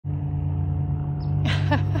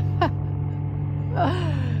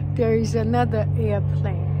There is another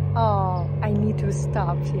airplane. Oh, I need to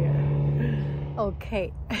stop here.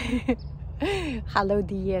 Okay. Hello,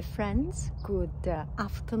 dear friends. Good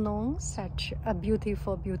afternoon. Such a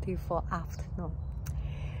beautiful, beautiful afternoon.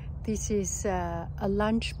 This is a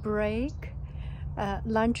lunch break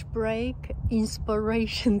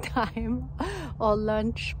inspiration time, or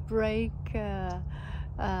lunch break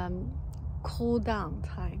cool down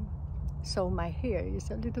time. So my hair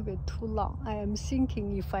is a little bit too long. I am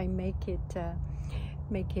thinking if I make it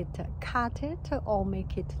cut it or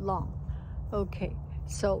make it long. Okay,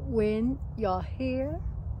 so when your hair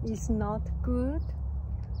is not good,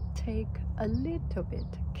 take a little bit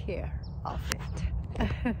care of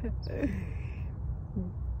it.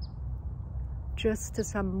 Just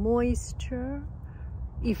some moisture.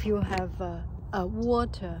 If you have a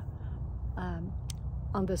water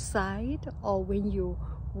on the side, or when you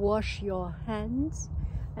wash your hands,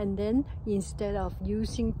 and then instead of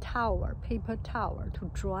using paper towel to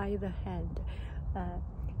dry the hand,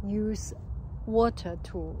 use water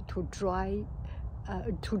to dry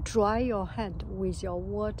your hand with your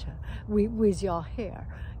water, with your hair.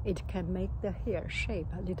 It can make the hair shape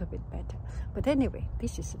a little bit better. But anyway,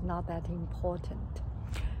 this is not that important.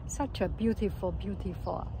 Such a beautiful,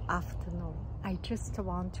 beautiful afternoon. I just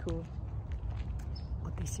want to,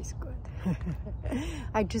 oh, this is good.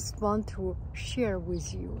 I just want to share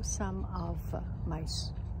with you some of my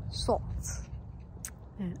thoughts.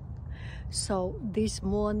 So this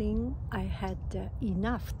morning I had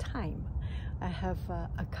enough time. I have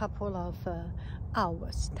a couple of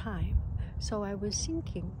hours time. So I was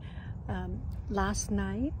thinking, last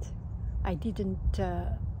night I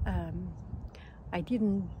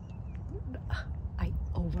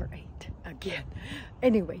overate again.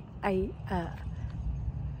 Anyway, I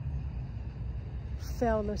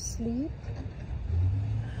fell asleep.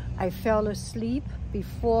 I fell asleep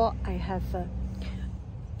before I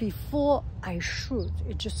should.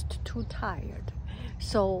 It's just too tired.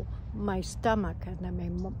 So my stomach and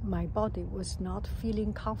my body was not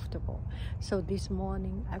feeling comfortable. So this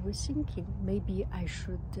morning I was thinking maybe I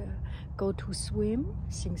should go to swim,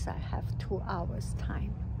 since I have 2 hours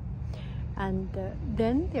time. And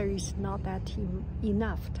then there is not that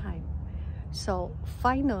enough time. So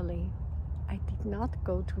finally I did not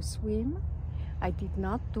go to swim. I did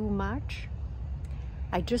not do much.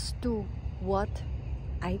 I just do what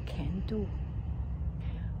I can do.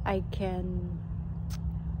 I can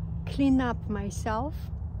clean up myself.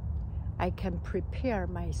 I can prepare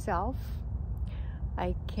myself.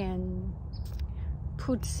 I can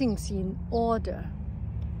put things in order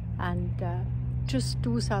and just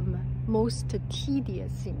do some most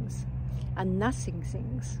tedious things and nothing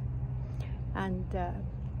things. And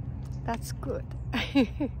that's good.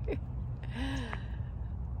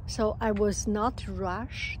 So I was not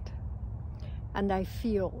rushed, and I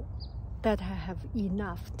feel that I have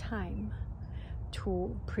enough time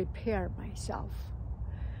to prepare myself,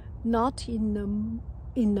 not in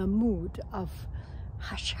the mood of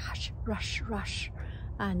hush, hush, rush, rush,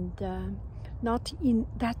 and not in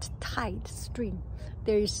that tight stream.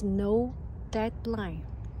 There is no deadline.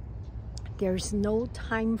 There is no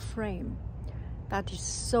time frame. That is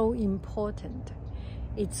so important.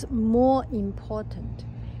 It's more important.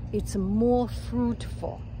 It's more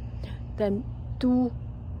fruitful than do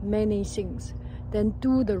many things, then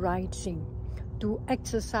do the right thing. Do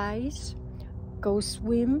exercise, go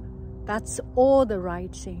swim, that's all the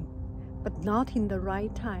right thing, but not in the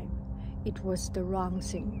right time. It was the wrong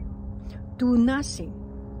thing. Do nothing,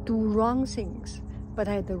 do wrong things, but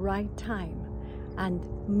at the right time, and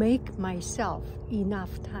make myself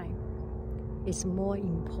enough time is more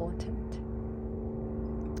important.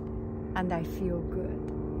 And I feel good.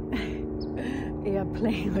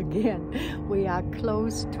 Airplane again. We are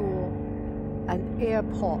close to an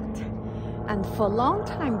airport. And for a long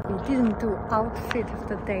time, we didn't do outfit of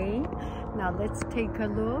the day. Now let's take a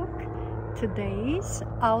look. Today's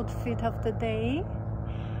outfit of the day.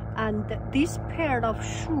 And this pair of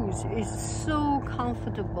shoes is so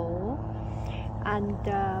comfortable. And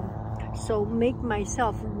so make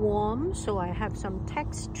myself warm, so I have some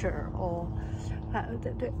texture, or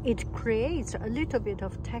it creates a little bit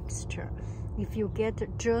of texture. If you get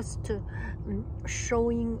just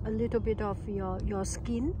showing a little bit of your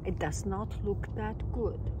skin, it does not look that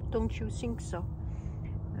good. Don't you think so?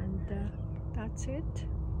 And that's it.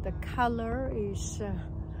 The color is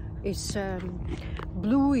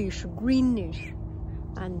bluish, greenish,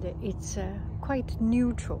 and it's quite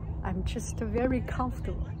neutral. I'm just very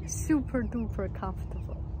comfortable, super duper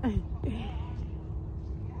comfortable.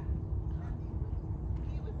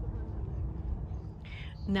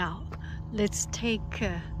 Now, Let's take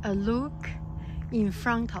a look in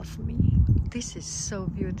front of me. This is so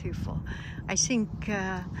beautiful. I think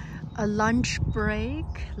a lunch break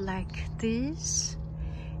like this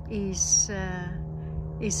is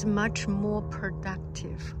much more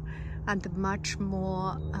productive and much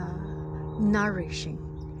more nourishing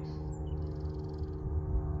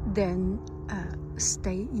than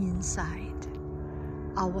stay inside.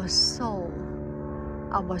 Our soul,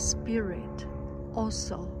 our spirit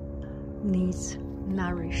also needs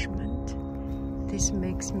nourishment. This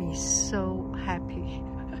makes me so happy.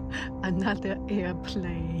 Another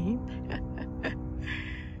airplane.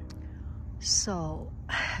 So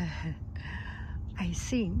I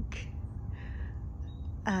think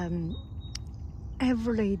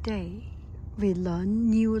every day we learn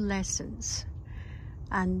new lessons,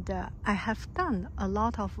 and I have done a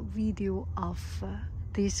lot of video of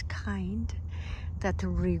this kind, that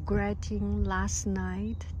regretting last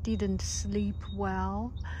night, didn't sleep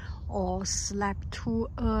well, or slept too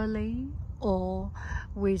early, or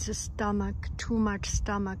with too much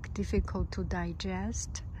stomach difficult to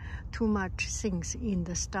digest, too much things in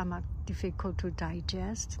the stomach difficult to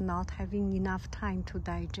digest, not having enough time to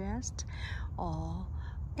digest, or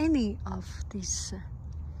any of these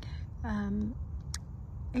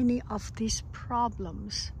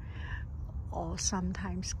problems, or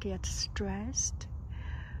sometimes get stressed,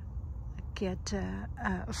 get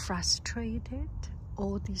frustrated,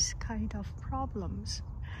 all these kind of problems.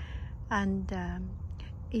 And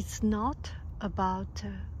it's not about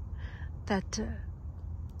that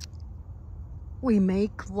we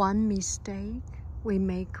make one mistake,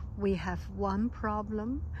 we have one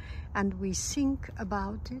problem, and we think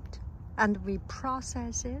about it, and we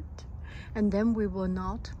process it, and then we will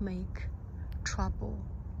not make trouble.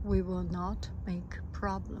 We will not make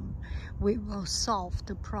problem. We will solve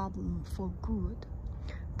the problem for good.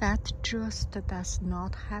 That just does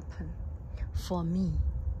not happen for me.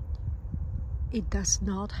 It does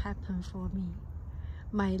not happen for me.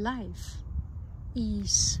 My life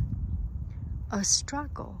is a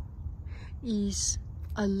struggle, is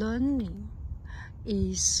a learning,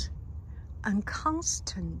 is a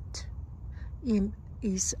constant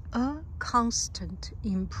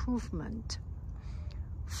improvement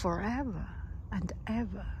forever and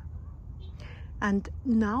ever. And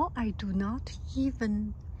now I do not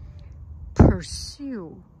even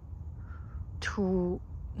pursue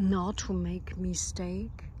not to make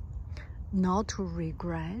mistake, not to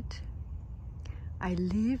regret. I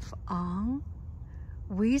live on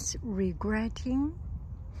with regretting,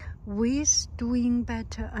 with doing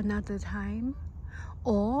better another time,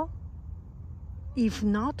 or if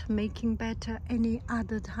not making better any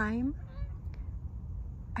other time,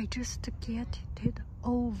 I just get it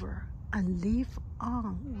over and live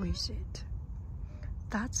on with it.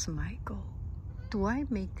 That's my goal. Do I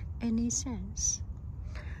make any sense?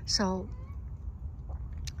 So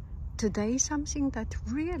today, something that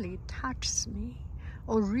really touches me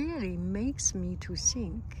or really makes me to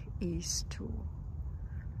think is to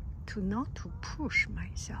not to push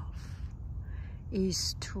myself,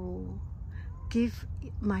 is to give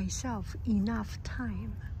myself enough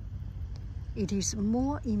time. It is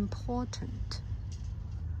more important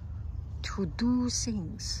to do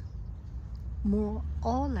things more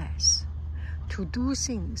or less, to do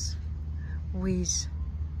things with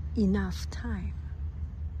enough time.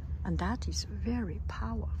 And that is very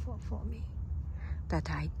powerful for me, that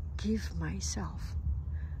I give myself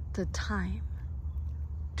the time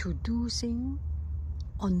to do things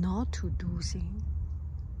or not to do things.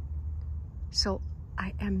 So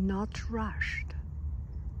I am not rushed.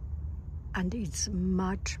 And it's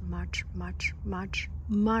much, much, much, much,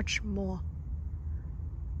 much more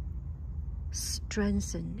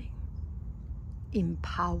strengthening,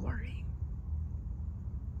 empowering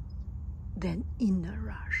than in a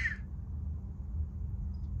rush.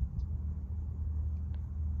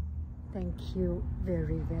 Thank you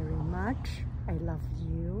very, very much. I love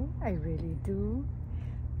you. I really do.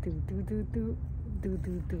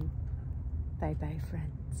 Do. Bye-bye,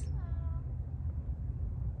 friends.